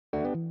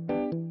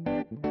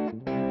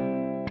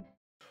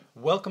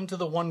Welcome to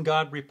the One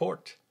God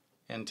Report.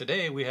 And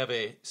today we have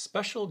a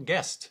special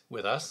guest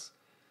with us.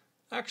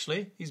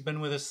 Actually, he's been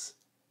with us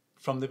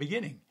from the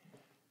beginning.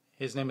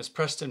 His name is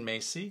Preston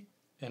Macy,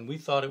 and we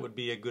thought it would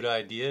be a good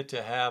idea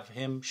to have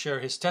him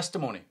share his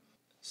testimony.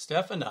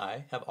 Steph and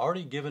I have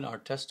already given our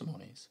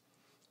testimonies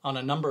on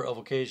a number of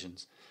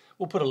occasions.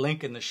 We'll put a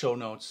link in the show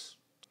notes.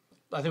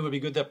 I think it would be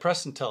good that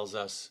Preston tells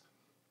us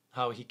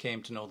how he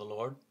came to know the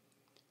Lord.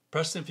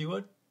 Preston, if you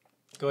would,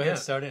 go ahead and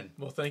start in.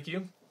 Well, thank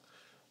you.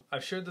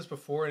 I've shared this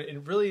before, and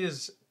it really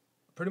is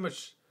pretty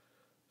much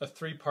a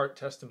three-part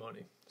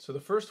testimony. So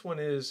the first one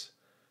is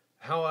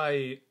how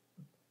I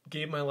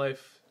gave my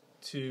life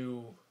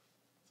to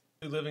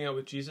living out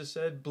what Jesus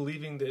said,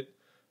 believing that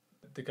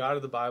the God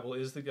of the Bible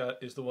is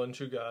the one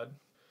true God,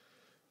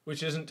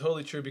 which isn't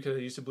totally true because I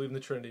used to believe in the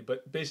Trinity,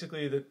 but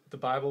basically that the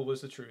Bible was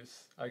the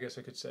truth, I guess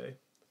I could say.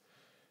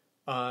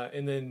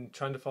 And then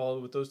trying to follow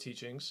with those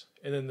teachings.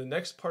 And then the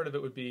next part of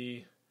it would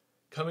be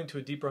coming to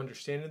a deeper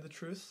understanding of the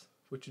truth,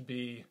 which would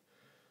be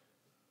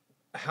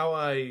how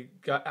I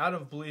got out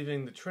of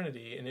believing the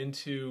Trinity and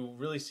into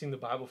really seeing the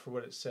Bible for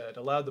what it said,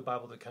 allowed the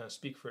Bible to kind of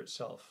speak for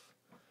itself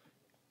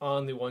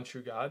on the one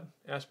true God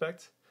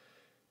aspect.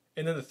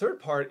 And then the third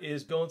part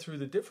is going through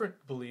the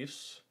different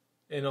beliefs,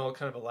 and I'll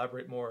kind of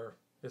elaborate more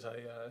as I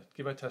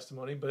give my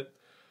testimony, but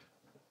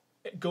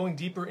going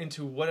deeper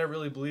into what I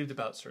really believed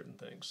about certain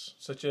things,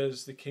 such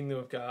as the kingdom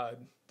of God,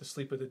 the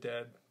sleep of the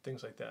dead,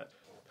 things like that.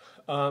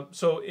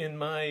 So in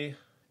my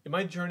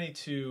journey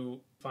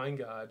to find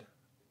God,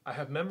 I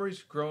have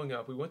memories growing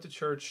up. We went to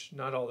church,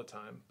 not all the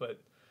time,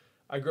 but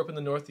I grew up in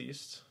the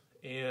Northeast,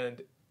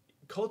 and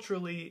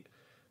culturally,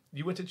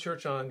 you went to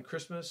church on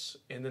Christmas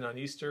and then on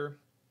Easter,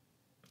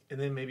 and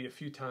then maybe a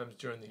few times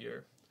during the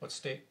year. What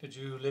state did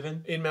you live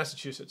in? In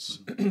Massachusetts.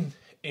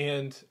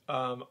 And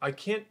I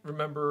can't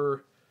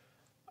remember,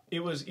 it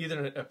was either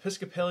an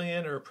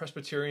Episcopalian or a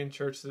Presbyterian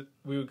church that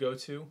we would go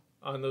to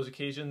on those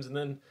occasions, and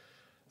then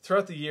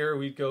throughout the year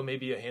we'd go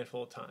maybe a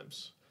handful of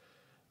times.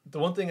 The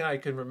one thing I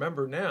can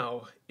remember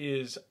now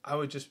is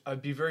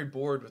I'd be very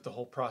bored with the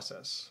whole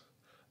process.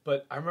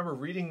 But I remember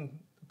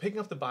picking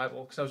up the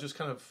Bible, because I was just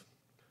kind of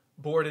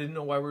bored. I didn't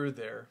know why we were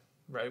there,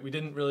 right?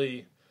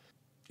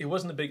 It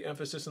wasn't a big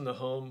emphasis in the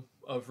home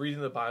of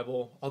reading the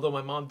Bible, although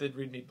my mom did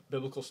read me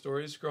biblical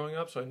stories growing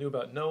up, so I knew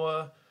about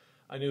Noah,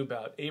 I knew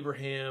about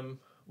Abraham,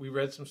 we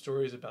read some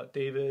stories about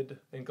David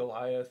and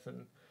Goliath,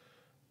 and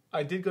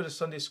I did go to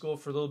Sunday school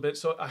for a little bit,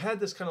 so I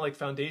had this kind of like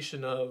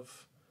foundation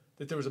of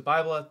that there was a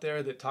Bible out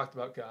there that talked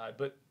about God,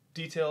 but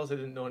details, I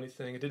didn't know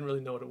anything. I didn't really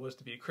know what it was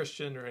to be a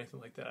Christian or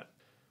anything like that.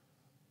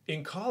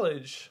 In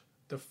college,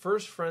 the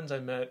first friends I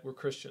met were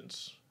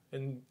Christians,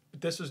 and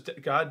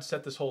God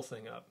set this whole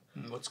thing up.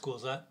 What school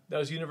is that? That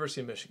was University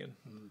of Michigan.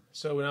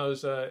 So when I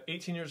was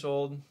 18 years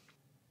old,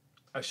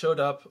 I showed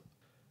up,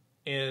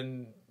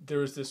 and there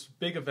was this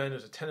big event. It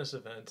was a tennis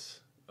event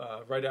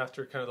right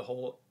after kind of the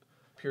whole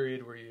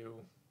period where you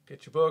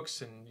get your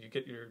books and you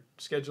get your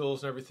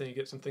schedules and everything. You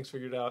get some things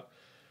figured out.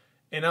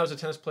 And I was a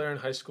tennis player in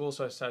high school,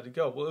 so I decided to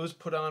go. Well, it was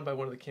put on by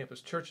one of the campus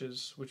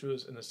churches, which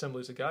was an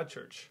Assemblies of God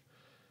church.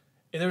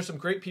 And there were some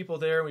great people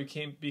there. We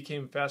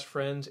became fast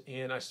friends,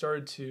 and I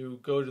started to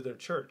go to their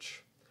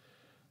church.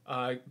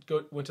 I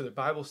went to their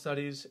Bible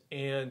studies,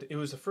 and it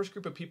was the first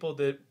group of people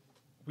that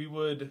we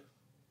would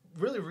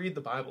really read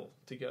the Bible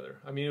together.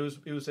 I mean,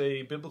 it was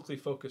a biblically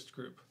focused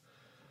group.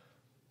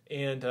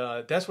 And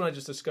that's when I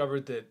just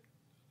discovered that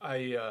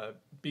I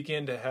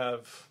began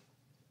to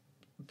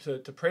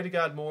pray to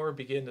God more,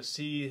 begin to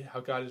see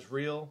how God is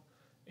real,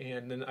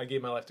 and then I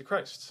gave my life to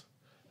Christ.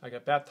 I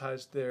got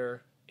baptized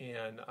there,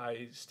 and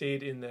I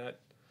stayed in that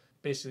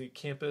basically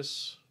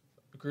campus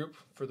group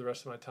for the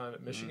rest of my time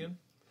at Michigan.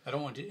 I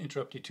don't want to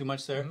interrupt you too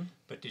much there,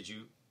 but did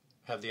you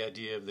have the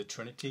idea of the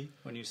Trinity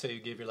when you say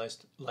you gave your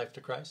life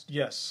to Christ?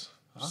 Yes.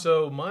 Huh?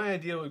 So my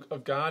idea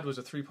of God was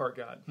a three-part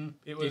God.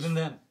 It was,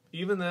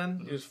 Even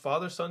then, it was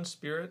Father, Son,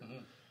 Spirit.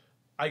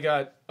 I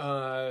got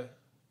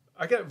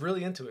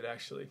really into it,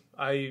 actually.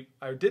 I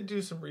did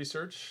do some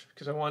research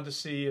because I wanted to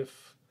see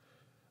if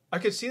I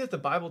could see that the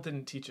Bible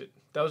didn't teach it.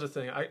 That was the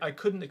thing. I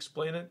couldn't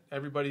explain it.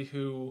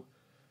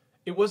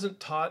 It wasn't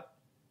taught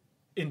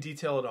in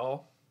detail at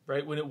all,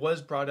 right? When it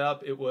was brought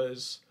up, it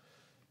was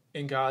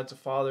in God's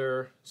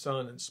Father,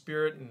 Son, and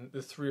Spirit, and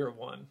the three are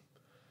one.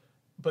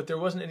 But there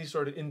wasn't any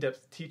sort of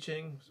in-depth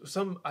teaching.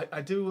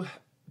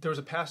 There was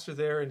a pastor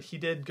there, and he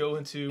did go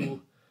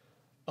into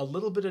a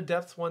little bit of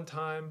depth one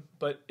time,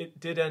 but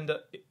it did end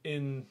up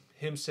in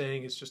him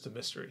saying it's just a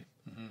mystery.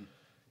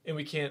 And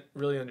we can't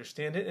really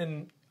understand it.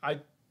 And I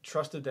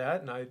trusted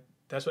that, and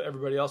that's what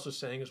everybody else was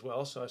saying as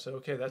well. So I said,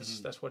 okay,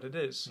 that's what it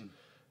is.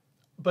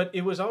 But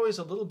it was always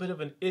a little bit of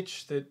an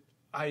itch that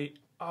I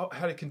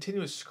had a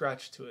continuous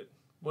scratch to it.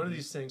 One of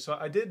these things. So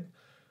I did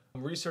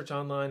research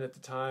online at the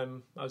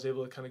time. I was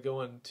able to kind of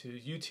go on to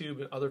YouTube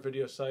and other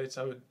video sites.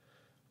 I would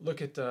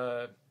look at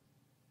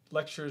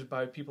lectures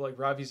by people like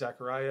Ravi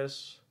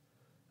Zacharias.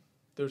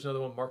 There was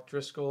another one, Mark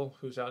Driscoll,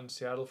 who was out in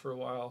Seattle for a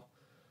while.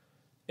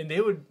 And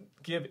they would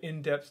give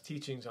in-depth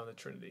teachings on the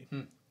Trinity.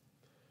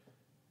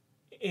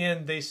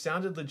 And they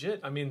sounded legit.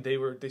 I mean,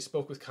 they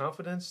spoke with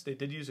confidence. They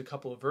did use a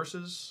couple of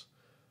verses.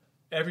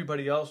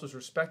 Everybody else was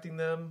respecting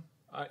them,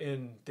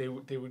 and they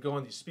would go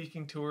on these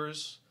speaking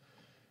tours.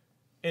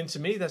 And to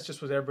me, that's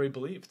just what everybody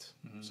believed.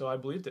 Mm-hmm. So I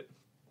believed it.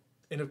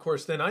 And of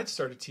course, then I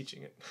started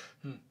teaching it.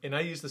 And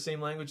I used the same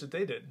language that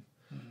they did.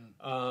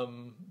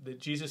 That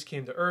Jesus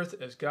came to earth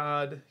as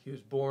God. He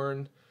was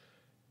born.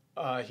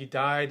 He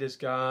died as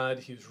God.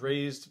 He was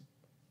raised.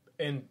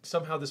 And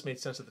somehow this made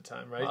sense at the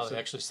time, right? Wow, they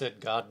actually said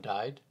God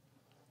died?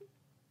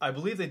 I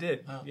believe they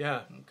did. Oh,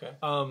 yeah. Okay.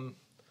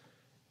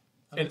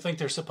 I don't think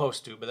they're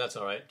supposed to, but that's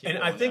all right. And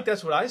I think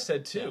that's what I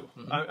said too.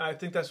 Yeah. Mm-hmm. I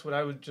think that's what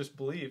I would just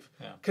believe.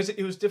 Because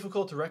it was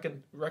difficult to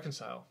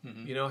reconcile.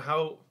 Mm-hmm. You know,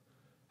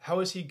 how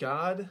is he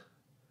God?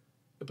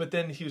 But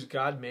then he was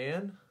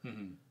God-man.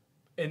 Mm-hmm.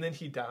 And then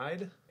he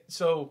died.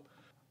 So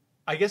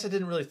I guess I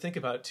didn't really think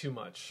about it too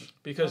much.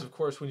 Because, of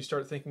course, when you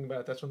start thinking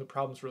about it, that's when the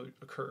problems really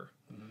occur.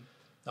 Mm-hmm.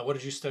 Now, what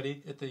did you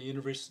study at the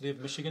University of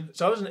Michigan?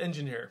 So I was an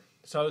engineer.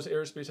 So I was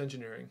aerospace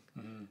engineering.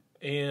 Mm-hmm.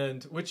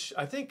 And which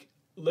I think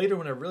later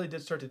when I really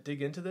did start to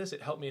dig into this,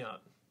 it helped me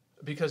out.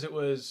 Because it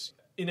was,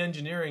 in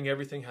engineering,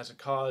 everything has a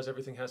cause.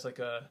 Everything has like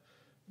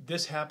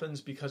this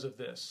happens because of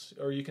this.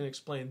 Or you can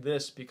explain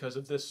this because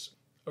of this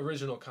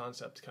original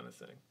concept kind of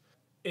thing.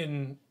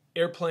 In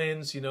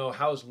airplanes, you know,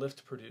 how is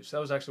lift produced?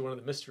 That was actually one of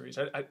the mysteries.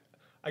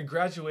 I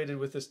graduated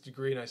with this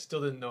degree and I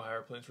still didn't know how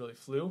airplanes really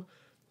flew.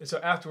 And so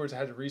afterwards I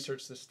had to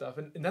research this stuff.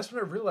 And that's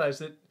when I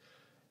realized that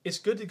it's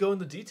good to go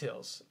into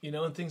details, you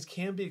know, and things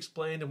can be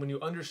explained. And when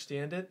you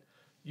understand it,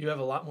 you have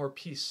a lot more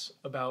peace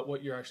about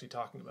what you're actually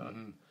talking about.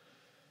 Mm-hmm.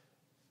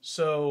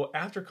 So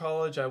after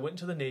college, I went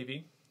into the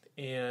Navy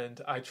and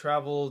I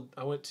traveled.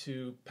 I went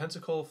to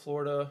Pensacola,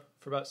 Florida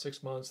for about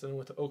 6 months. Then I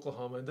went to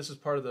Oklahoma. And this is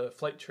part of the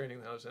flight training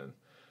that I was in.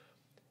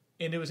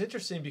 And it was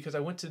interesting because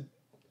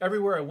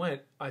everywhere I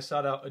went, I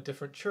sought out a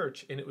different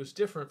church. And it was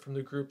different from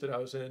the group that I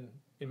was in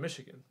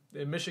Michigan.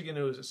 In Michigan,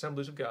 it was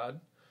Assemblies of God.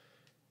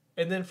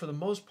 And then for the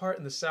most part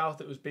in the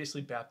South, it was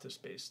basically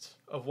Baptist-based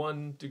of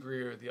one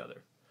degree or the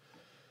other.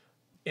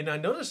 And I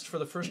noticed for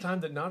the first time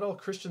that not all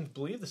Christians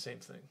believe the same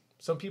thing.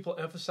 Some people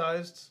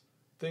emphasized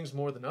things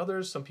more than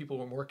others. Some people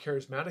were more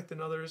charismatic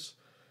than others.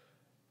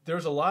 There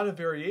was a lot of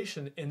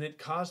variation, and it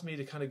caused me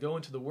to kind of go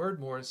into the Word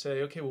more and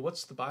say, okay, well,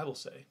 what's the Bible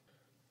say?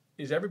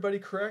 Is everybody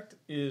correct?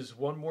 Is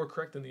one more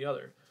correct than the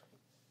other?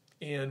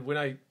 And when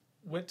I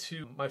went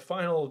to my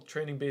final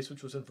training base,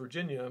 which was in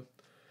Virginia,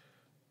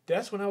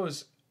 that's when I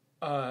was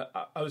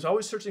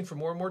always searching for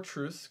more and more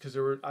truth, because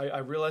I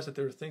realized that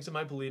there were things in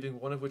my believing,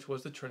 one of which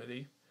was the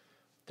Trinity,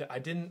 that I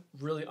didn't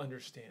really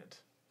understand.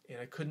 And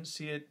I couldn't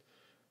see it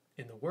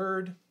in the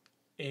Word.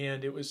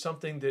 And it was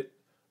something that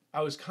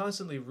I was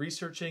constantly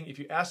researching. If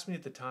you asked me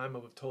at the time, I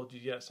would have told you,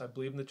 yes, I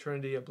believe in the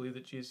Trinity. I believe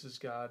that Jesus is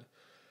God.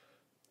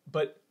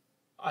 But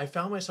I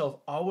found myself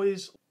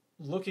always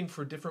looking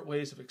for different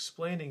ways of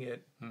explaining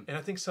it. And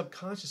I think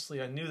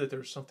subconsciously I knew that there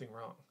was something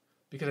wrong.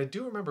 Because I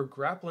do remember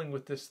grappling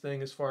with this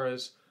thing as far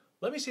as,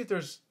 let me see if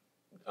there's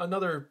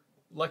another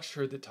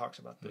lecture that talks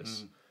about this.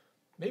 Mm-hmm.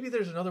 Maybe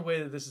there's another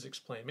way that this is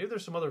explained. Maybe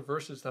there's some other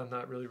verses that I'm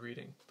not really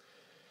reading.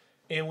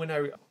 And when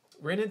I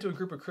ran into a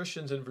group of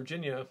Christians in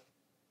Virginia,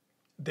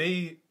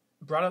 they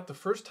brought up the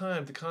first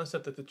time the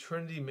concept that the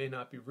Trinity may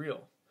not be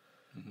real.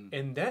 Mm-hmm.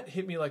 And that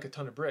hit me like a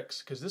ton of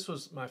bricks, because this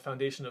was my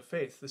foundation of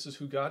faith. This is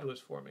who God was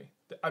for me.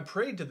 I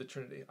prayed to the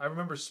Trinity. I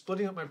remember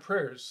splitting up my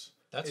prayers.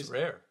 That's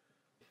rare.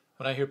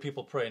 When I hear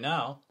people pray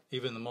now,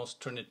 even the most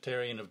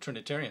Trinitarian of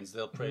Trinitarians,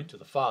 they'll pray to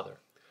the Father.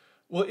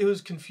 Well, it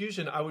was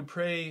confusion. I would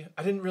pray.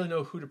 I didn't really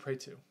know who to pray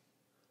to,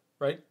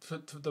 right? For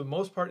the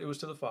most part, it was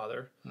to the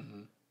Father.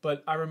 Mm-hmm.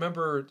 But I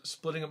remember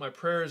splitting up my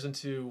prayers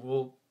into,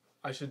 well,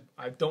 I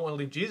don't want to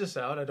leave Jesus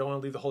out. I don't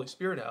want to leave the Holy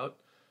Spirit out.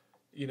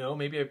 You know,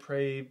 maybe I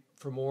pray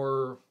for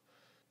more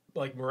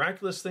like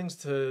miraculous things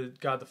to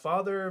God the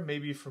Father,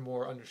 maybe for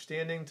more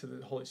understanding to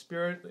the Holy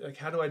Spirit. Like,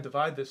 how do I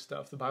divide this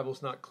stuff? The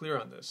Bible's not clear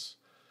on this.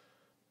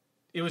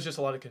 It was just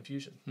a lot of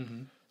confusion.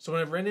 Mm-hmm. So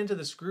when I ran into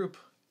this group,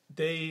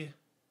 they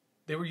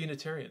were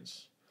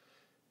Unitarians.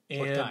 And,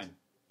 what kind?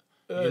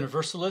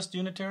 Universalist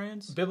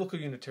Unitarians? Biblical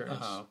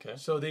Unitarians. Okay.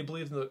 So they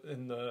believed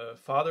in the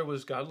Father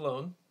was God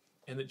alone,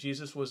 and that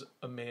Jesus was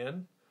a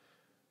man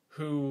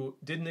who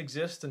didn't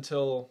exist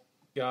until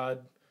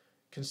God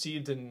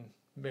conceived in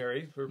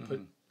Mary, or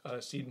put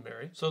seed in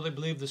Mary. So they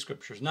believe the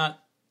Scriptures,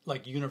 not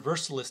like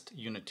Universalist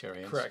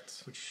Unitarians.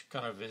 Correct. Which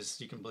kind of is,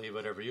 you can believe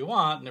whatever you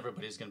want, and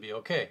everybody's going to be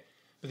okay.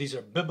 But these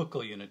are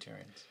biblical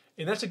Unitarians.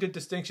 And that's a good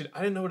distinction. I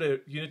didn't know what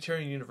a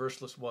Unitarian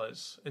Universalist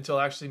was until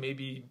actually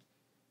maybe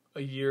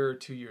a year or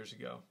 2 years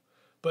ago.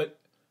 But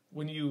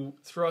when you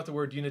throw out the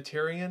word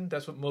Unitarian,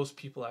 that's what most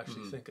people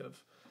actually think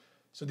of.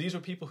 So these were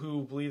people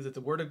who believed that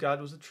the Word of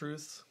God was the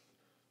truth,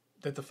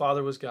 that the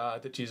Father was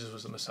God, that Jesus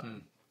was the Messiah.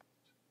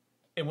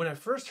 And when I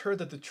first heard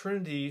that the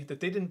Trinity, that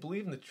they didn't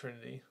believe in the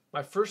Trinity,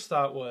 my first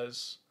thought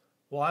was,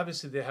 well,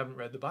 obviously they haven't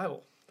read the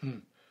Bible.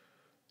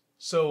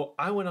 So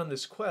I went on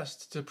this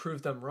quest to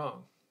prove them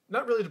wrong.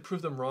 Not really to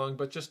prove them wrong,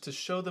 but just to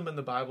show them in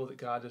the Bible that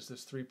God is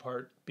this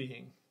three-part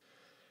being.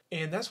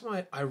 And that's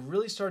why I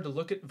really started to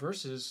look at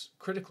verses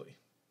critically.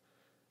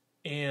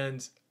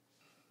 And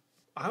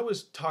I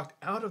was talked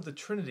out of the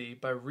Trinity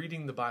by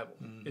reading the Bible.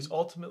 It's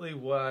ultimately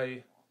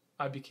why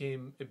I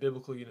became a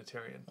biblical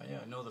Unitarian. Yeah,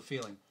 I know the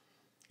feeling.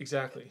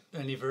 Exactly.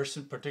 Any verse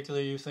in particular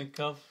you think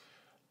of?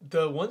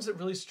 The ones that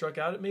really struck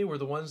out at me were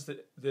the ones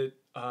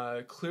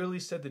that clearly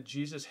said that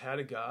Jesus had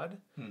a God.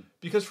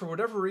 Because for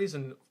whatever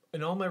reason,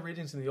 in all my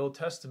readings in the Old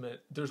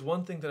Testament, there's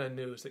one thing that I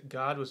knew is that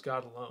God was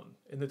God alone,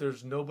 and that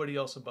there's nobody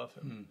else above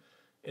him,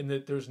 and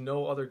that there's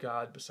no other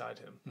God beside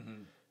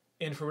him.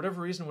 And for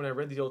whatever reason, when I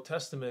read the Old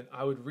Testament,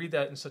 I would read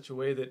that in such a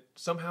way that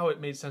somehow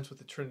it made sense with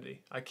the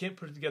Trinity. I can't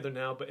put it together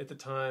now, but at the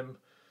time,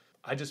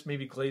 I just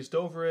maybe glazed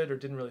over it or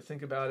didn't really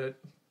think about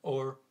it.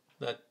 Or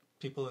that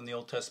people in the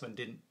Old Testament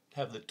didn't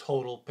have the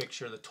total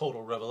picture, the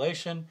total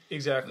revelation.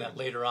 Exactly. And that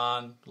later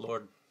on, the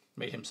Lord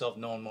made himself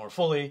known more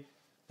fully.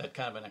 That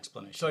kind of an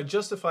explanation. So I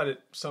justified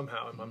it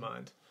somehow in my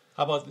mind.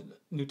 How about the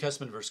New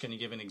Testament verse? Can you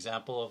give an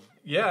example of?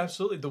 Yeah,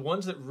 absolutely. The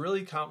ones that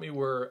really caught me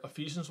were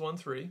Ephesians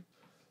 1:3.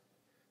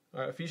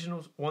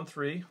 Ephesians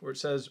 1:3, where it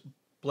says,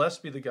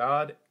 "Blessed be the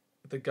God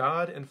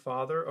and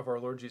Father of our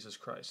Lord Jesus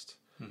Christ."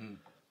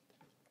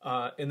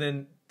 And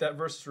then that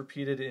verse is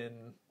repeated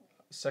in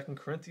 2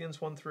 Corinthians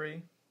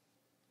 1:3,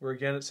 where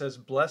again it says,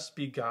 "Blessed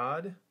be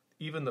God,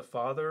 even the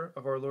Father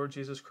of our Lord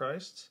Jesus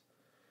Christ."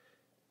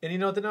 And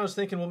then I was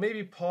thinking, well,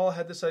 maybe Paul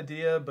had this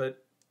idea,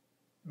 but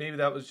maybe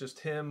that was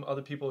just him.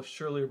 Other people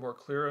surely are more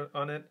clear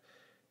on it.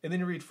 And then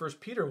you read 1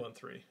 Peter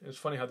 1:3. It's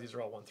funny how these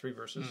are all 1:3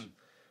 verses.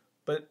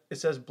 But it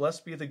says,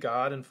 "Blessed be the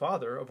God and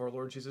Father of our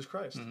Lord Jesus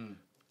Christ."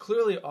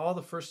 Clearly, all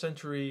the first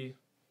century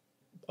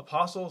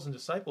apostles and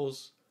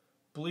disciples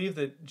believed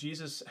that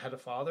Jesus had a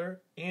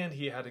Father and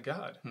he had a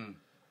God.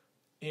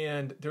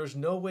 And there's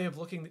no way of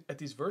looking at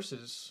these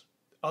verses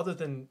other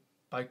than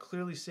by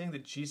clearly seeing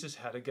that Jesus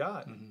had a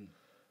God.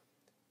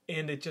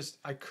 And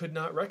I could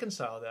not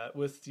reconcile that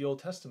with the Old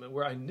Testament,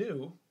 where I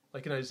knew,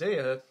 like in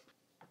Isaiah,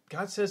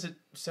 God says it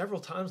several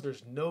times,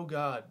 there's no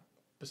God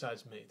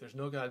besides me. There's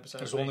no God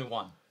besides me. There's only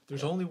one.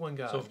 There's only one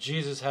God. So if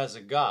Jesus has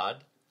a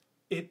God,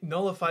 it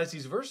nullifies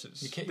these verses.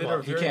 he can't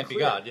clear. be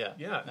God.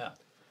 Yeah.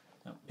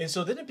 And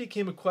so then it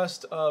became a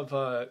quest of,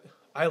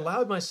 I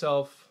allowed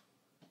myself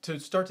to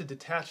start to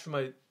detach from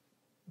my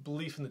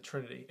belief in the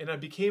Trinity. And I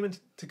became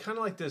into kind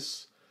of like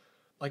this,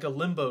 like a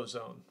limbo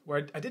zone,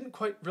 where I didn't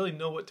quite really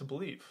know what to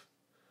believe.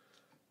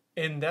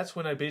 And that's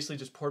when I basically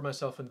just poured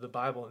myself into the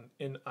Bible.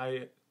 And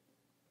I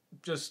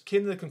just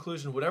came to the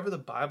conclusion, whatever the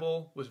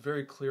Bible was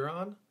very clear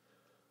on,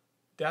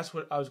 that's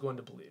what I was going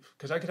to believe.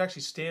 Because I could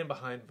actually stand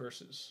behind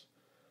verses.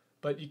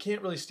 But you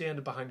can't really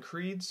stand behind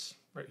creeds,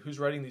 right? Who's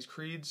writing these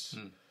creeds?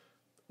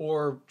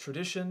 Or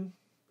tradition,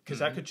 because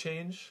that could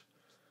change.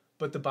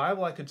 But the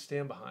Bible I could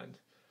stand behind.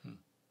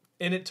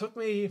 And it took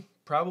me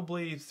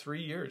probably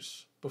 3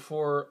 years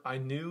before I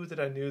knew that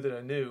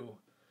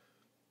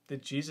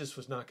Jesus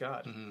was not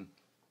God. And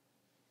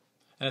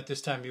at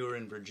this time you were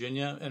in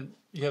Virginia, and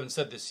you haven't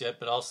said this yet,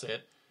 but I'll say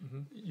it.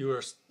 You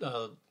were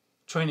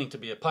training to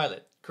be a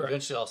pilot. Correct.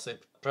 Eventually I'll say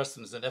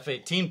Preston's an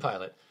F-18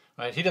 pilot.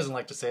 Right? He doesn't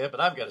like to say it,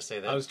 but I've got to say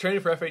that. I was training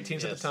for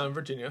F-18s at the time in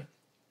Virginia.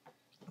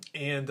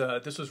 And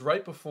this was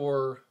right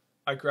before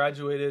I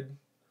graduated,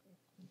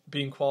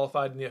 being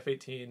qualified in the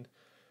F-18.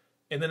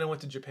 And then I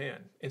went to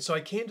Japan. And so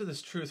I came to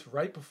this truth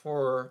right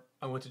before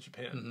I went to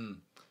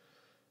Japan,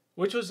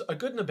 which was a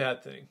good and a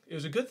bad thing. It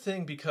was a good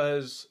thing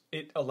because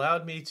it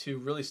allowed me to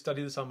really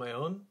study this on my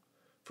own.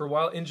 For a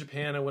while in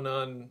Japan, I went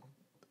on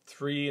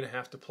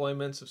 3.5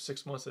 deployments of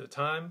 6 months at a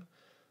time.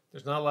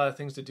 There's not a lot of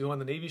things to do on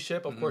the Navy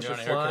ship. Of course, you're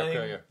flying.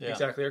 Carrier. Yeah.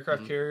 Exactly,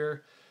 aircraft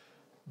carrier.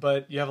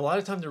 But you have a lot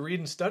of time to read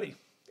and study.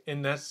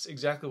 And that's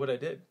exactly what I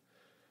did.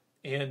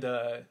 And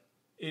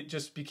it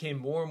just became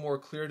more and more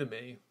clear to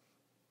me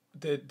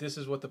that this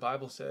is what the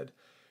Bible said.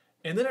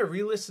 And then I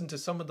re-listened to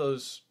some of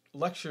those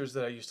lectures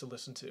that I used to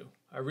listen to.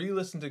 I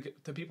re-listened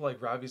to people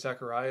like Ravi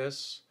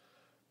Zacharias,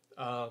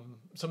 some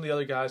of the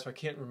other guys, I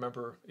can't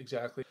remember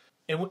exactly.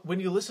 And when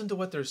you listen to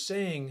what they're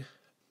saying,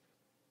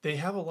 they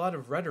have a lot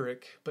of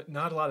rhetoric, but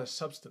not a lot of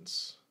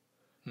substance.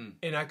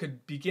 And I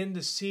could begin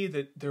to see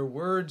that their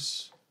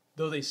words,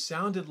 though they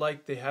sounded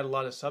like they had a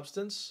lot of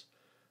substance,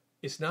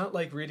 it's not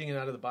like reading it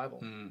out of the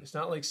Bible. It's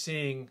not like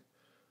seeing...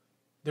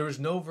 There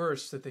was no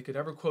verse that they could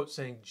ever quote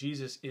saying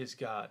Jesus is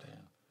God.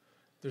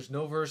 There's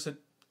no verse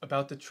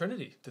about the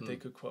Trinity that they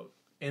could quote.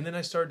 And then I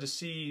started to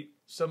see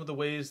some of the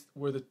ways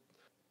where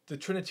the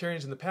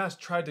Trinitarians in the past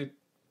tried to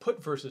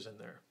put verses in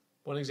there.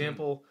 One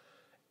example,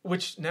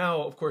 which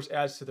now, of course,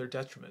 adds to their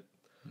detriment.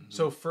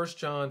 So 1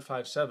 John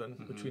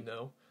 5:7, which we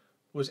know,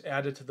 was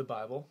added to the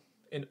Bible,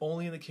 and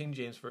only in the King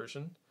James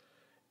Version.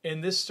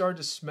 And this started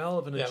to smell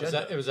of an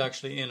agenda. It was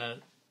actually in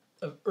an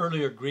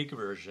earlier Greek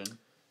version,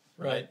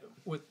 right?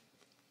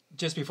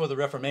 Just before the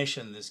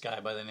Reformation, this guy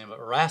by the name of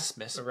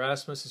Erasmus is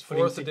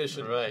 4th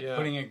edition. Right,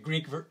 putting a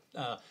Greek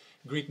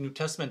New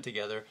Testament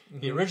together.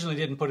 He originally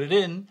didn't put it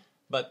in,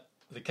 but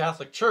the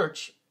Catholic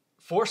Church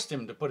forced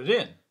him to put it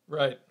in.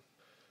 Right.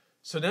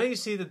 So now you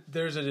see that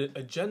there's an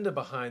agenda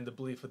behind the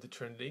belief of the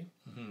Trinity.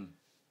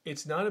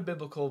 It's not a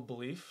biblical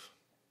belief.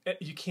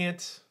 You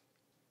can't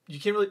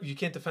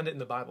defend it in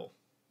the Bible.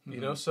 you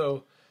know,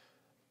 so,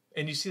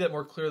 and you see that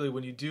more clearly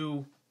when you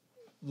do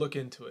look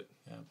into it.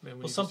 Yeah.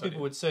 Well, some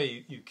people would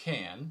say you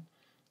can,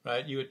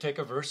 right? You would take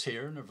a verse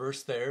here and a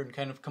verse there and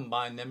kind of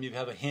combine them. You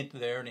have a hint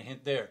there and a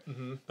hint there.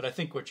 But I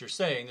think what you're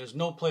saying, there's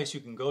no place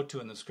you can go to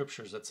in the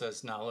scriptures that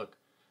says, now look,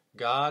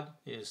 God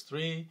is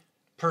three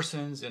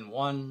persons in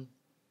one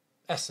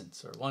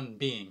essence or one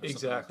being. Or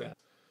exactly. Like that.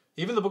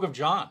 Even the book of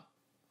John,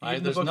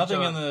 right? There's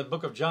nothing in the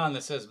book of John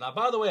that says, now,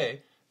 by the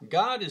way,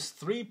 God is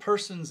three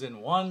persons in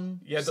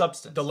one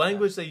substance. The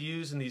language they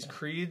use in these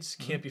creeds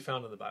can't be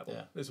found in the Bible,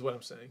 is what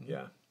I'm saying.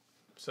 Yeah.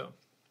 So.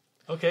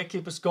 Okay,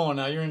 keep us going.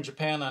 Now you're in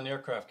Japan on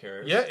aircraft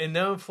carriers. Yeah, and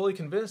now I'm fully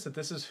convinced that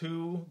this is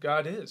who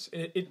God is.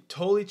 It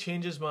totally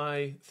changes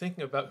my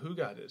thinking about who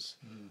God is.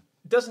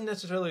 It doesn't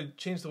necessarily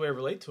change the way I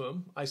relate to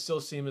him. I still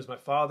see him as my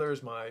father,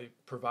 as my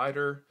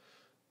provider.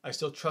 I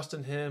still trust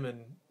in him,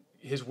 and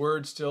his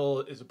word still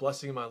is a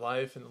blessing in my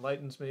life and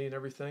enlightens me and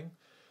everything.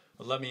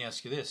 Well, let me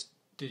ask you this.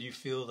 Did you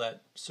feel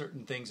that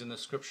certain things in the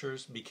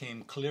scriptures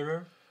became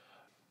clearer?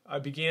 I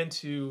began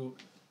to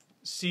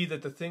see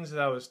that the things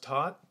that I was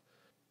taught,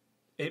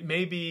 there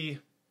may be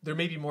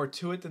more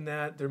to it than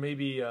that. There may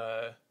be,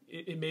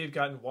 it may have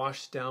gotten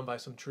washed down by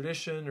some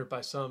tradition or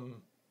by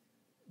some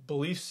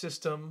belief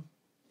system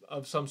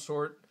of some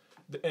sort.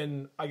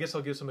 And I guess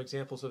I'll give some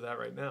examples of that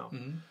right now.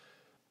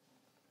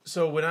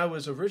 So when I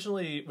was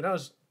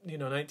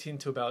 19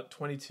 to about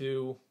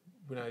 22,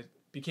 when I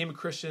became a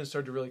Christian and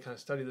started to really kind of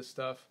study this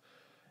stuff,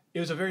 it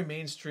was a very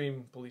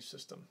mainstream belief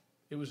system.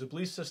 It was a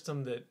belief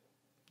system that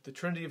the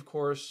Trinity, of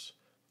course,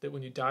 that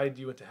when you died,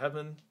 you went to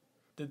heaven,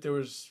 that there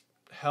was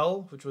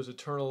hell, which was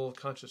eternal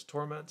conscious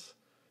torment,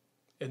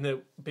 and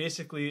that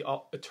basically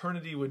all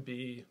eternity would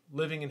be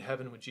living in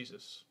heaven with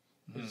Jesus,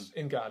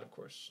 in God, of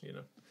course, you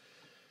know.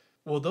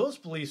 Well, those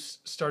beliefs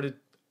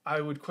I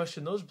would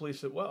question those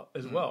beliefs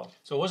as well.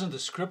 So it wasn't the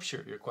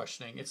scripture you're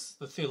questioning, it's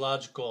the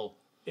theological,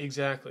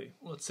 exactly,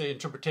 let's say,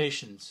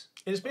 interpretations.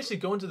 And it's basically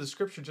going to the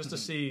scripture just to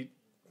see,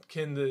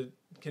 can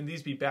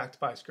these be backed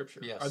by scripture?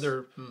 Yes. Are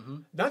there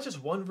not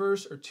just one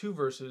verse or two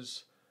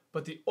verses,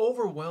 but the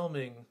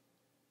overwhelming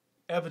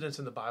evidence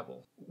in the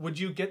Bible? Would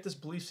you get this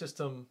belief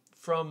system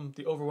from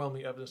the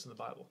overwhelming evidence in the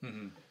Bible?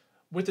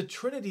 With the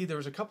Trinity, there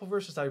was a couple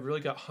verses I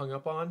really got hung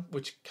up on,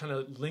 which kind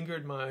of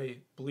lingered my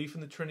belief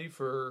in the Trinity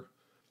for...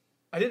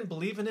 I didn't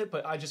believe in it,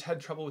 but I just had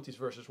trouble with these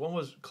verses. One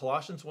was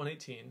Colossians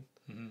 1:18,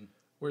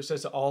 where it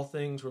says that all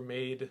things were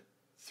made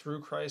through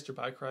Christ or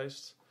by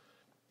Christ.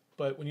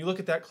 But when you look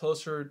at that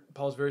closer,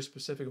 Paul's very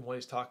specific in what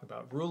he's talking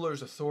about.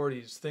 Rulers,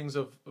 authorities, things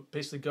of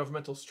basically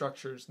governmental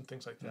structures and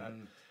things like that.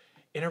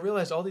 And I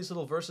realized all these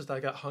little verses that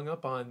I got hung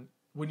up on,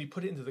 when you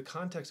put it into the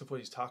context of what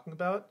he's talking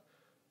about,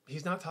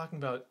 he's not talking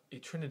about a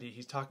trinity.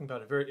 He's talking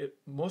about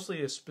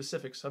mostly a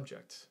specific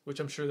subject, which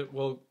I'm sure that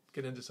we'll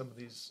get into some of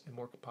these in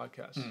more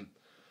podcasts.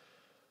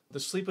 The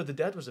sleep of the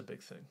dead was a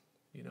big thing.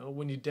 You know,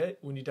 when you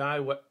die,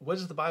 what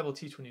does the Bible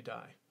teach when you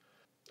die?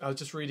 I was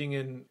just reading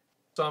in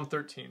Psalm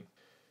 13. It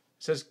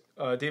says,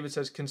 David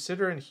says,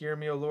 "Consider and hear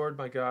me, O Lord,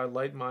 my God,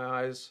 lighten my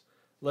eyes,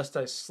 lest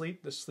I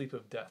sleep the sleep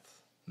of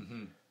death."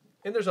 And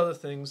there's other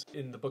things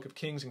in the book of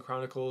Kings and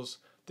Chronicles.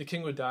 The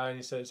king would die, and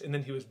he says, and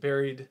then he was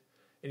buried,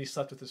 and he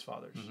slept with his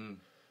fathers.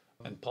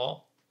 And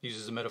Paul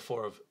uses a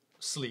metaphor of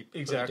sleep for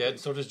the Exactly. dead.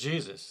 So does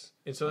Jesus.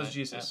 And so does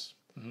Jesus.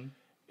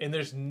 And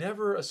there's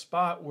never a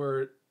spot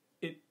where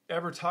it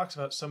ever talks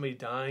about somebody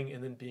dying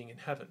and then being in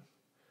heaven.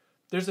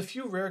 There's a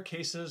few rare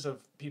cases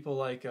of people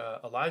like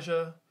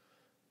Elijah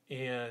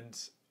and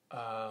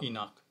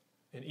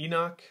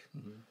Enoch.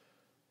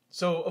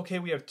 So, okay,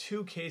 we have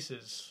two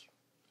cases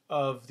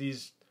of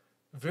these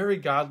very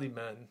godly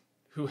men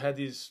who had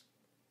these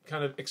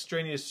kind of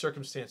extraneous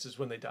circumstances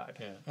when they died.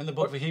 Yeah. And the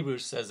book of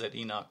Hebrews says that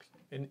Enoch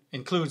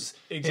includes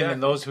him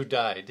and those who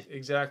died.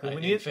 Exactly.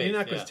 When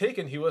Enoch was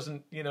taken, he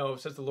wasn't,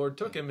 says the Lord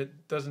took him.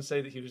 It doesn't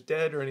say that he was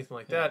dead or anything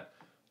like that.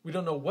 We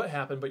don't know what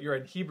happened, but you're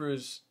in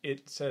Hebrews,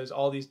 it says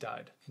all these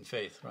died. In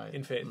faith, right?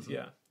 In faith,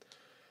 yeah.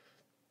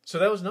 So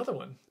that was another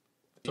one.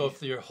 So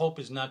if your hope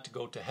is not to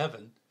go to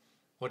heaven,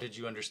 what did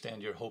you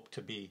understand your hope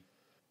to be?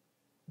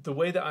 The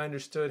way that I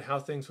understood how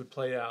things would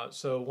play out.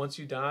 So once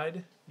you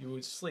died, you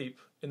would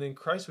sleep, and then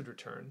Christ would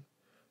return.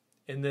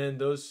 And then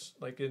those,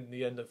 like in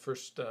the end of 1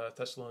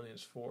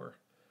 Thessalonians 4,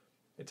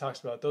 it talks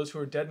about those who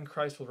are dead in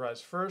Christ will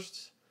rise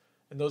first,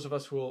 and those of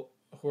us who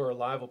are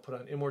alive will put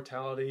on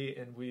immortality,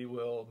 and we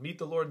will meet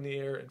the Lord in the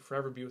air and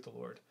forever be with the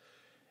Lord.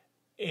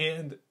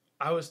 And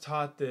I was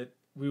taught that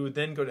we would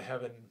then go to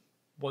heaven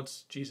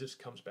once Jesus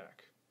comes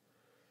back.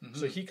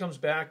 So he comes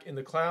back in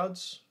the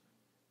clouds.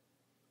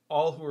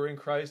 All who are in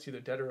Christ, either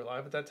dead or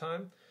alive at that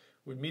time,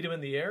 would meet him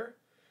in the air,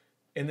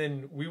 and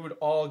then we would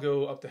all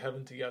go up to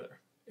heaven together,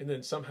 and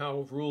then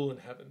somehow rule in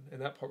heaven. And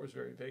that part was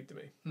very vague to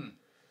me.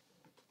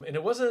 And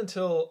it wasn't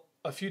until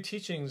a few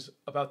teachings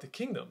about the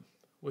kingdom,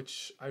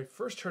 which I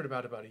first heard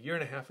about a year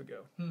and a half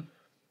ago.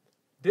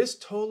 This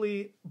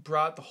totally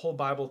brought the whole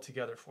Bible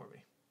together for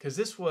me.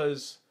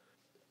 Because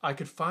I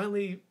could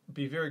finally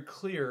be very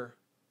clear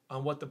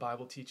on what the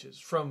Bible teaches,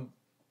 from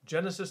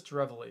Genesis to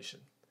Revelation.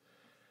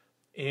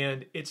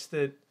 And it's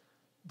that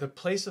the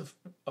place of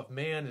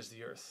man is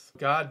the earth.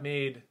 God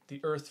made the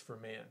earth for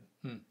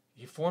man.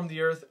 He formed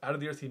the earth. Out of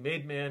the earth he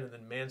made man, and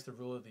then man's the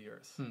ruler of the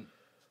earth.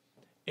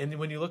 And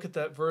when you look at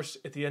that verse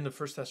at the end of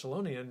 1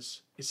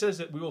 Thessalonians, it says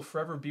that we will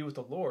forever be with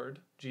the Lord,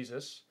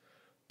 Jesus.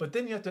 But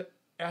then you have to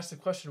ask the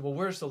question, well,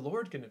 where's the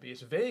Lord going to be?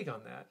 It's vague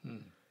on that.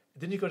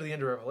 Then you go to the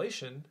end of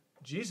Revelation,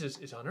 Jesus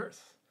is on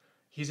earth.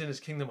 He's in his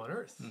kingdom on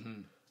earth.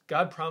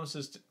 God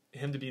promises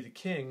him to be the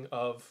king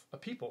of a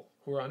people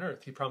who are on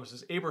earth. He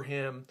promises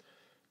Abraham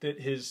that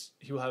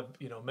he will have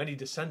many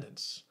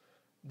descendants,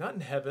 not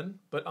in heaven,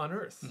 but on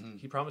earth.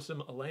 He promised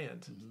him a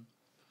land.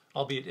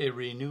 Albeit a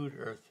renewed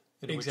earth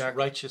in which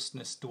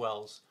righteousness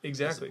dwells.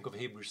 Exactly. As the book of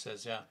Hebrews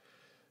says, yeah.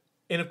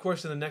 And of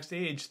course, in the next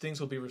age, things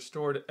will be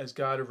restored as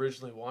God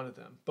originally wanted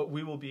them. But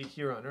we will be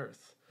here on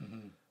earth.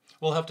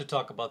 We'll have to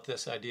talk about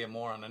this idea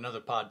more on another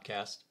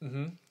podcast.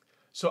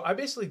 So I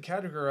basically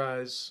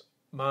categorize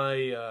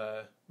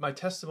my my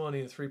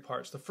testimony in 3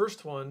 parts. The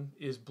first one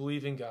is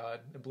believing God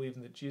and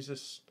believing that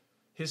Jesus,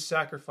 his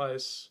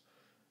sacrifice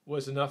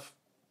was enough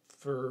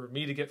for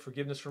me to get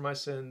forgiveness for my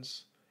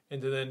sins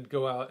and to then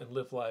go out and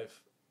live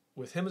life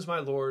with him as my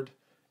Lord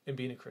and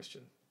being a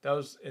Christian.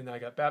 And I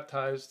got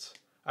baptized.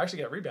 I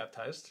actually got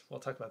rebaptized. We'll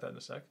talk about that in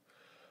a sec.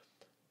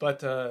 But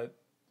so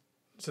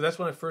that's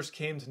when I first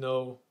came to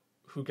know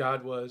who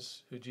God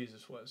was, who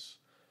Jesus was.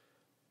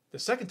 The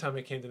second time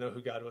I came to know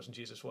who God was and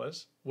Jesus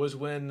was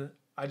when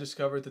I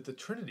discovered that the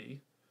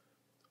Trinity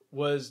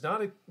was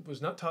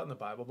not taught in the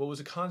Bible, but was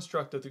a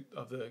construct of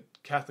the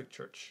Catholic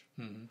Church.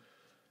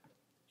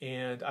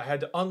 And I had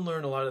to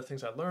unlearn a lot of the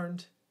things I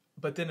learned,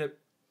 but then it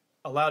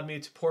allowed me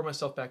to pour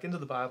myself back into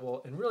the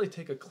Bible and really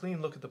take a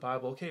clean look at the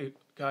Bible. Okay,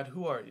 God,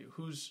 who are you?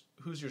 Who's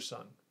your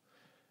son?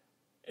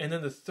 And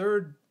then the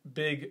third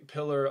big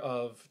pillar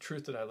of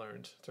truth that I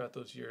learned throughout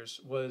those years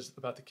was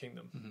about the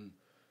kingdom.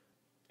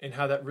 And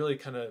how that really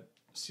kind of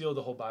sealed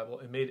the whole Bible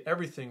and made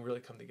everything really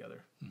come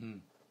together.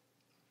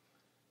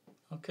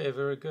 Okay,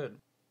 very good.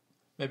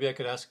 Maybe I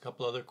could ask a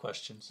couple other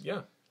questions.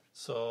 Yeah.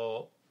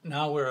 So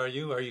now where are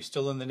you? Are you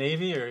still in the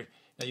Navy, or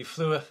you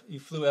flew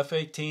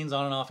F-18s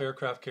on and off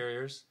aircraft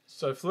carriers?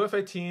 So I flew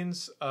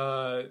F-18s.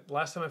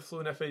 Last time I flew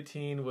an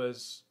F-18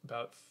 was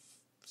about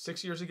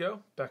 6 years ago,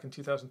 back in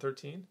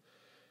 2013.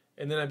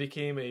 And then I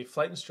became a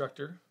flight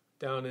instructor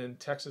down in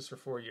Texas for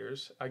 4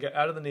 years. I got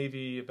out of the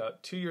Navy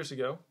about 2 years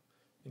ago,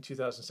 in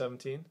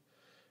 2017,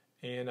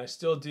 and I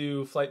still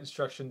do flight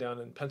instruction down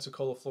in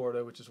Pensacola,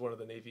 Florida, which is one of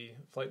the Navy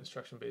flight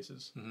instruction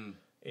bases.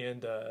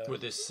 And where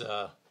this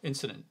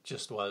incident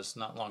just was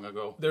not long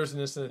ago. There's an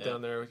incident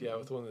down there,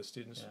 with one of the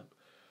students.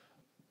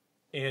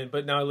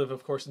 But now I live,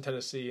 of course, in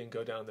Tennessee and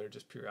go down there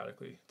just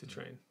periodically to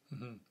train.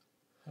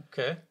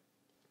 Okay.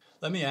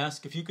 Let me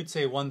ask if you could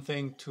say one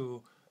thing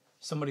to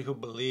somebody who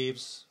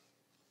believes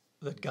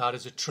that God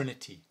is a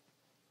Trinity.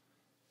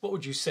 What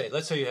would you say?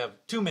 Let's say you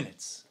have 2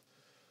 minutes.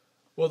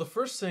 Well, the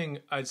first thing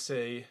I'd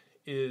say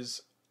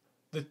is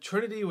the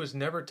Trinity was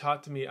never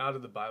taught to me out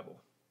of the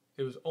Bible.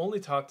 It was only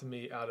taught to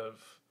me out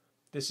of,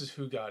 this is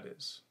who God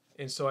is.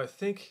 And so I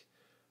think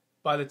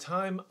by the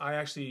time I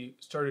actually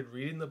started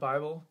reading the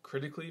Bible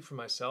critically for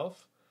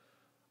myself,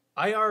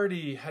 I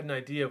already had an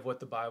idea of what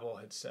the Bible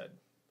had said.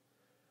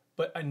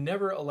 But I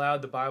never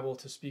allowed the Bible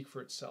to speak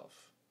for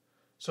itself.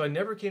 So I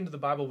never came to the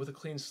Bible with a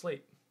clean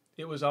slate.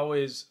 It was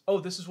always,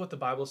 this is what the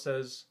Bible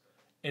says,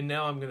 and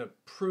now I'm going to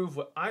prove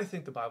what I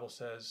think the Bible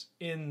says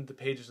in the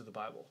pages of the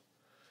Bible.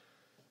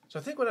 So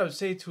I think what I would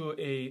say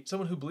to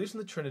someone who believes in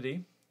the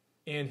Trinity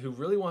and who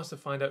really wants to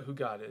find out who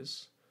God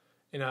is,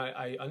 and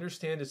I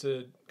understand it's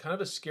a kind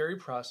of a scary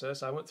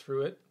process. I went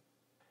through it.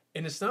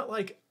 And it's not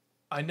like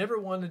I never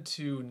wanted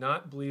to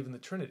not believe in the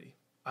Trinity.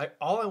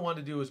 All I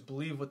wanted to do was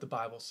believe what the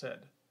Bible said.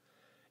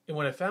 And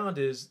what I found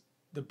is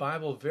the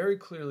Bible very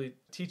clearly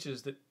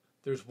teaches that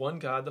there's one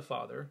God, the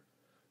Father,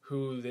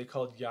 who they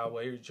called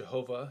Yahweh or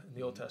Jehovah in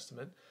the Old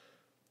Testament,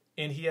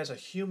 and he has a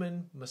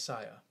human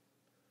Messiah.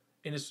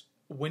 And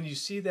when you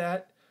see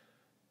that,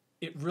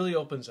 it really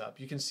opens up.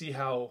 You can see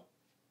how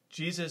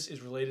Jesus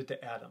is related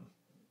to Adam.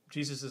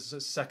 Jesus is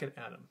the second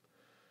Adam.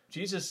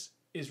 Jesus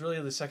is really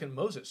the second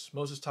Moses.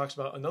 Moses talks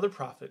about another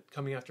prophet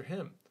coming after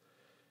him,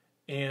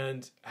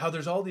 and how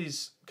there's all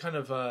these kind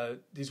of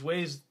these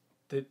ways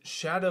that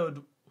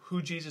shadowed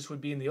who Jesus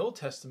would be in the Old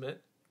Testament,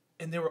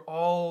 and they were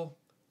all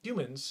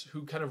humans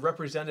who kind of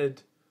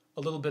represented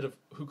a little bit of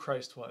who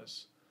Christ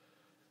was.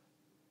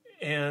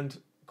 And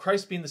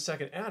Christ being the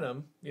second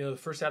Adam, the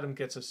first Adam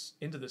gets us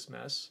into this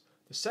mess.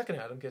 The second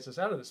Adam gets us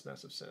out of this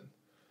mess of sin.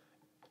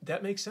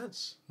 That makes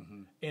sense.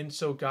 And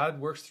so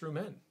God works through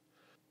men.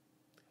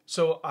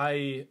 So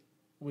I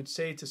would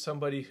say to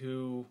somebody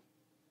who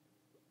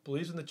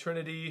believes in the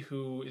Trinity,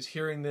 who is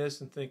hearing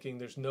this and thinking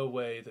there's no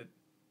way that,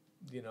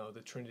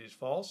 the Trinity is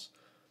false,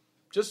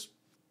 just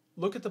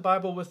look at the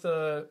Bible with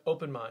an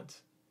open mind.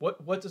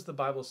 What does the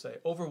Bible say?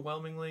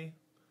 Overwhelmingly,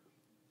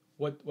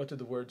 what do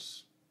the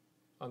words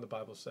on the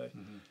Bible say?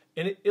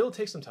 And it'll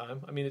take some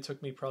time. I mean, it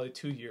took me probably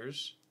 2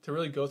 years to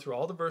really go through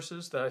all the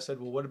verses that I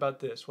said, well, what about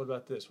this? What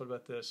about this? What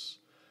about this?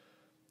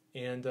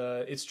 And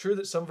it's true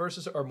that some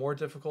verses are more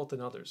difficult than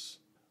others.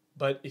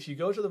 But if you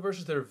go to the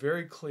verses that are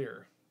very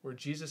clear, where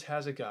Jesus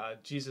has a God,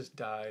 Jesus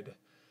died,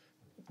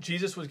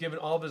 Jesus was given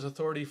all of his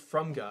authority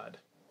from God.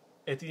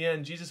 At the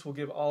end, Jesus will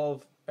give all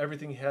of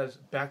everything he has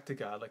back to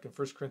God, like in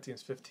 1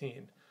 Corinthians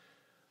 15.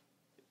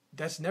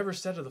 That's never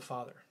said of the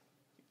Father.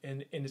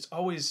 And it's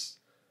always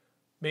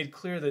made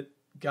clear that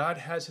God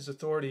has his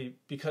authority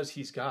because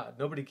he's God.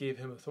 Nobody gave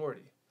him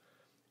authority.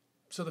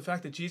 So the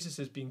fact that Jesus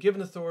is being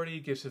given authority,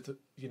 gives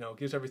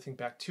everything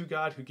back to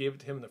God who gave it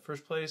to him in the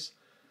first place,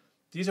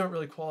 these aren't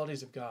really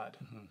qualities of God.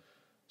 Mm-hmm.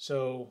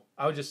 So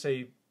I would just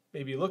say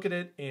maybe look at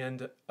it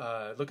and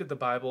look at the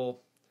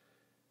Bible,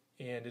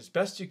 and as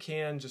best you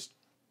can, just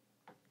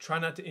try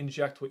not to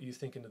inject what you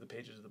think into the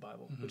pages of the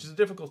Bible, mm-hmm. which is a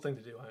difficult thing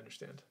to do, I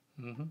understand.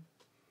 Mm-hmm.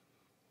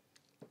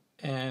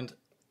 And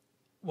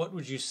what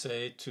would you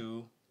say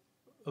to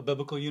a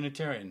biblical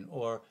Unitarian?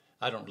 Or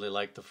I don't really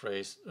like the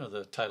phrase or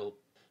the title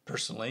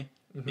personally,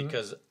 mm-hmm.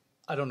 because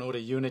I don't know what a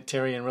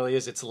Unitarian really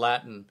is. It's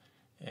Latin,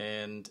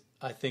 and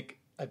I think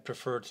I'd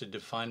prefer to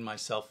define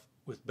myself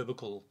with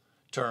biblical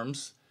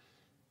terms.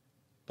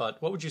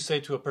 But what would you say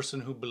to a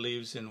person who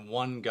believes in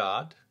one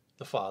God,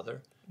 the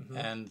Father, mm-hmm.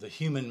 and the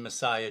human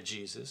Messiah,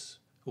 Jesus,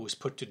 who was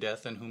put to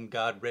death and whom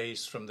God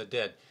raised from the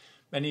dead?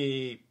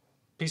 Any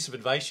piece of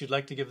advice you'd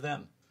like to give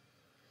them?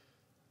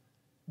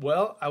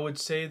 Well, I would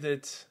say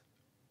that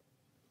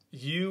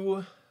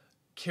you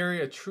carry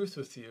a truth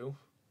with you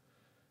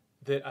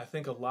that I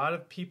think a lot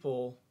of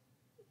people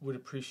would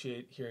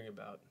appreciate hearing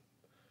about.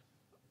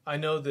 I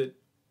know that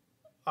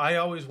I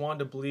always wanted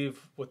to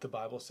believe what the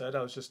Bible said.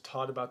 I was just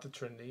taught about the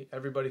Trinity.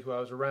 Everybody who I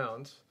was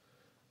around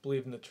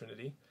believed in the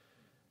Trinity.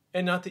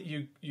 And not that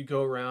you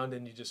go around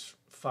and you just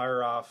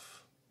fire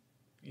off,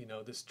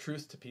 this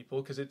truth to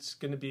people, because it's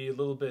going to be a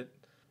little bit,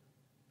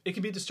 it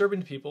can be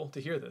disturbing to people to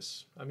hear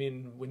this. I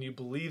mean, when you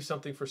believe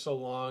something for so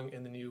long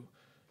and then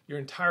your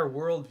entire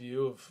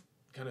worldview of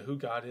kind of who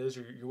God is,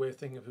 or your way of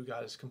thinking of who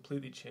God is,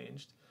 completely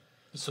changed.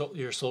 So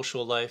your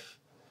social life,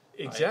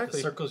 exactly, right? The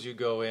circles you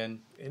go in,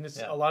 and it's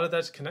a lot of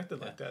that's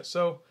connected like that.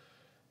 So,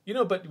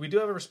 but we do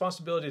have a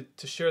responsibility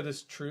to share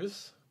this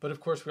truth. But of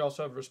course, we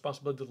also have a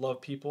responsibility to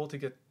love people,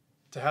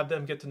 to have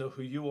them get to know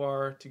who you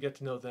are, to get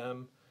to know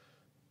them.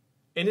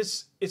 And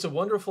it's a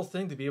wonderful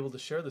thing to be able to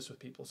share this with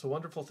people. It's a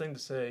wonderful thing to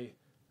say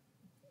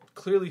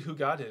clearly who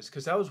God is,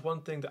 because that was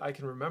one thing that I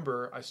can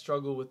remember. I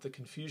struggle with the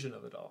confusion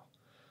of it all.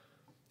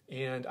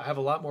 And I have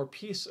a lot more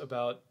peace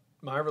about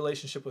my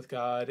relationship with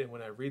God and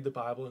when I read the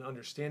Bible and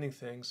understanding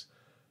things,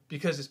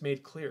 because it's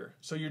made clear.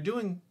 So you're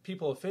doing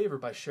people a favor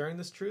by sharing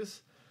this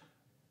truth.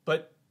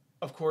 But,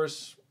 of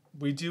course,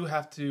 we do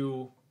have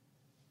to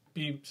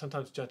be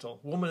sometimes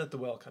gentle. Woman at the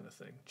well kind of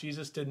thing.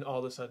 Jesus didn't all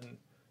of a sudden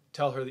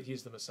tell her that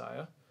he's the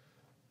Messiah.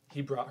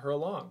 He brought her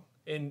along.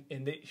 And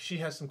she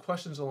has some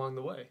questions along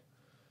the way.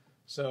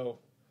 So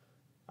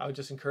I would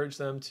just encourage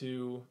them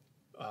to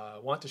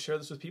want to share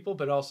this with people,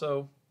 but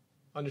also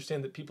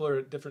understand that people are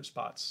at different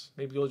spots.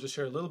 Maybe you'll just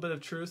share a little bit of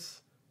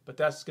truth, but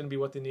that's going to be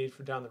what they need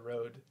for down the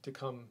road to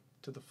come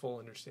to the full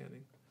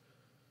understanding.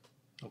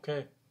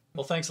 Okay.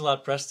 Well, thanks a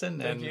lot, Preston.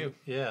 Thank you.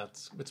 Yeah,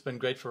 it's been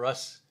great for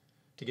us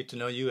to get to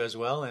know you as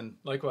well. And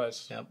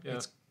likewise. Yeah.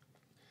 It's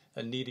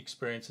a neat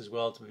experience as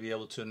well to be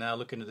able to now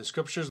look into the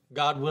Scriptures,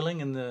 God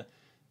willing, in the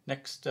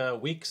next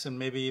weeks and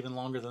maybe even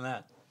longer than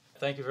that.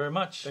 Thank you very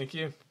much. Thank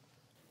you.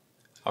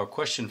 Our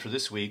question for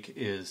this week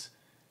is,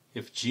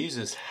 if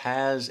Jesus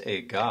has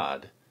a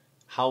God,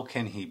 how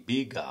can he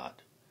be God?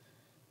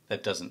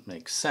 That doesn't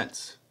make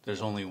sense.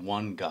 There's only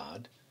one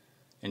God,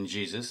 and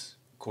Jesus,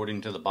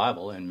 according to the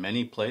Bible, in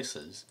many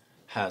places,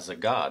 has a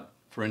God.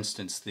 For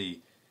instance,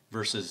 the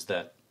verses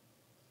that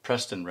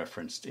Preston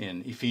referenced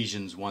in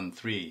Ephesians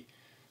 1:3,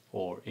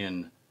 or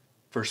in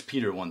 1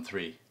 Peter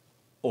 1:3,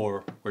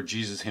 or where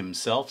Jesus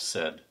himself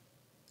said,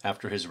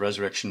 after his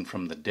resurrection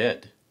from the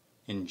dead,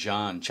 in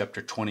John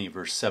chapter 20,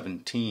 verse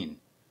 17,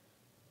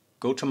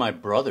 "Go to my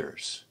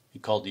brothers," he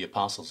called the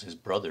apostles his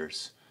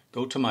brothers,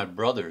 "go to my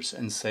brothers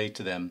and say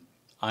to them,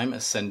 I'm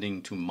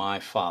ascending to my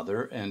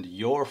Father and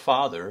your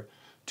Father,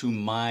 to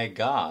my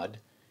God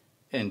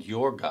and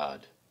your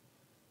God."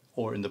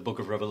 Or in the book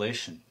of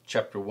Revelation,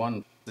 chapter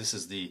 1, this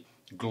is the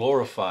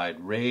glorified,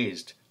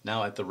 raised,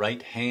 now at the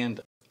right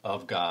hand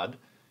of God,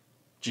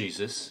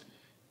 Jesus.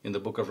 In the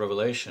book of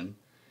Revelation,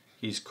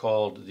 he's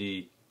called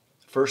the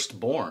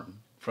firstborn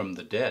from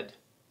the dead,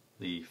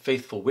 the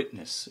faithful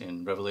witness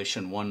in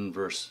Revelation 1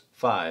 verse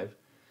 5,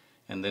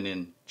 and then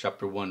in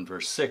chapter 1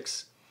 verse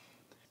 6,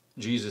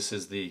 Jesus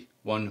is the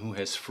one who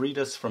has freed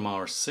us from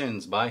our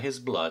sins by his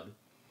blood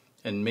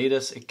and made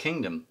us a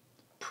kingdom,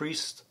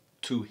 priests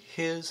to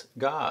his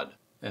God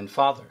and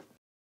Father.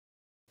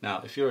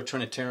 Now, if you're a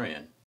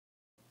Trinitarian,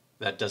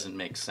 that doesn't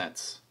make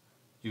sense.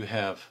 You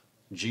have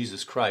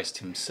Jesus Christ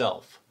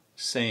himself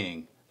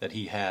saying that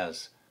he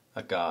has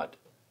a God.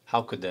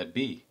 How could that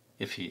be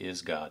if he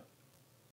is God?